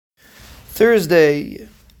Thursday,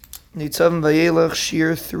 Nitzav Vayelach,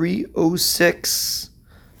 Shiur 306,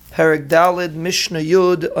 Perek Daled, Mishnah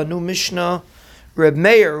Yud, a new Mishnah, Reb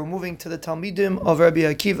Meir. We're moving to the Talmidim of Rabbi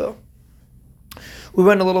Akiva. We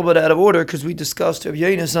went a little bit out of order because we discussed Reb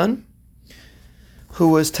Yonasan, who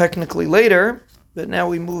was technically later, but now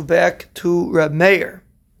we move back to Reb Meir.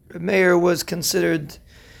 Reb Meir was considered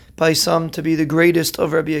by some to be the greatest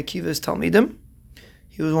of Rabbi Akiva's Talmidim.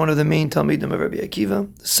 He was one of the main Talmidim of Rabbi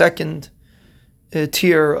Akiva, the second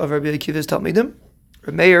tier of Rabbi Akiva's Talmidim.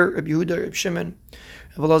 Reb Meir, Reb Yehuda, Reb Shimon,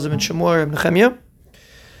 Reb Elazar ben Shmuel, Reb Nechemia.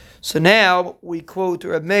 So now we quote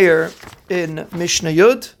Reb Meir in Mishnah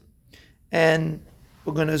Yud, and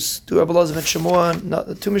we're going to do Reb Elazar ben Shmuel, not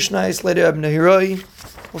the two Mishnahs, later Reb Nehiroi.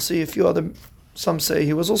 We'll see a few other, some say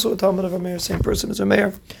he was also a Talmud of Reb Meir, same person as Reb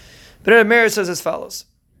Meir. But Reb Meir says as follows.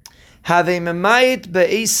 Have a memayit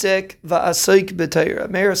be'asek va'asoik b'Torah.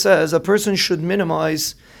 Meir says a person should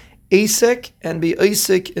minimize asek and be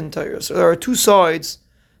asek in Torah. So there are two sides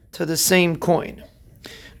to the same coin.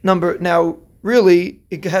 Now, really,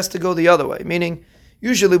 it has to go the other way. Meaning,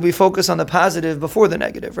 usually we focus on the positive before the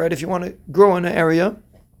negative, right? If you want to grow in an area,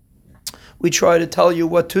 we try to tell you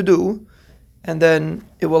what to do, and then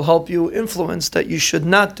it will help you influence that you should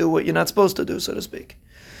not do what you're not supposed to do, so to speak.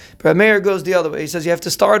 But Meir goes the other way. He says you have to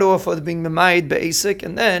start off with being memayit be'asek,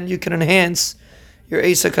 and then you can enhance your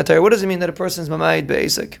asek haTorah. What does it mean that a person is memayit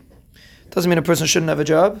be'asek? It doesn't mean a person shouldn't have a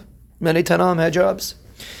job. Many Tanam had jobs.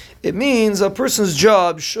 It means a person's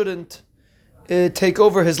job shouldn't take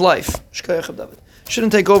over his life.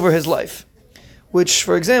 Shouldn't take over his life. Which,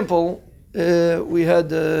 for example, we had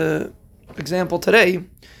an example today.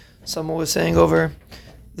 Someone was saying over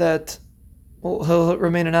that, well, he'll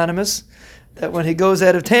remain anonymous, that when he goes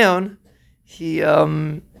out of town, he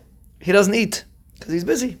doesn't eat because he's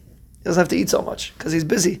busy. He doesn't have to eat so much because he's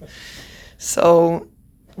busy. So,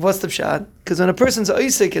 what's the pshat? Because when a person's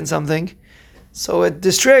oisik in something, so it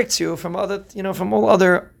distracts you from other, from all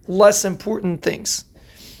other less important things.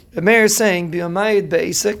 The mayor is saying, be memayit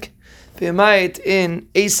be'asik, be memayit in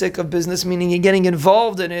asik of business, meaning you're getting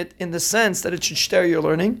involved in it in the sense that it should share your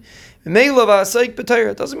learning. It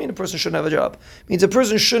doesn't mean a person shouldn't have a job. It means a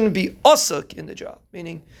person shouldn't be osuk in the job,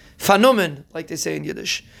 meaning fanomen, like they say in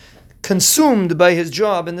Yiddish, consumed by his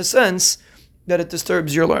job in the sense that it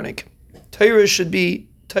disturbs your learning. Torah should be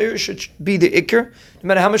the ikr. No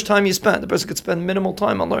matter how much time you spend, the person could spend minimal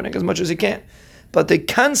time on learning, as much as he can. But the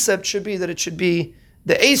concept should be that it should be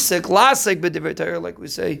the asik, lasik b'divrei Torah, like we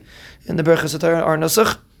say in the Berachos Torah, our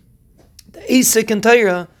Nusach. The asik in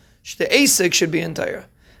Torah, the asik should be in Torah.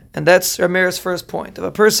 And that's Rameir's first point. If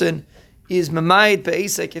a person is memayit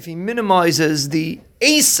be'asek, if he minimizes the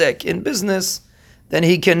asek in business, then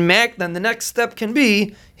then the next step can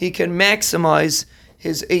be he can maximize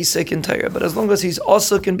his asek in Torah. But as long as he's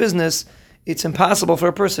asuk in business, it's impossible for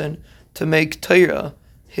a person to make Torah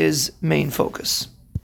his main focus.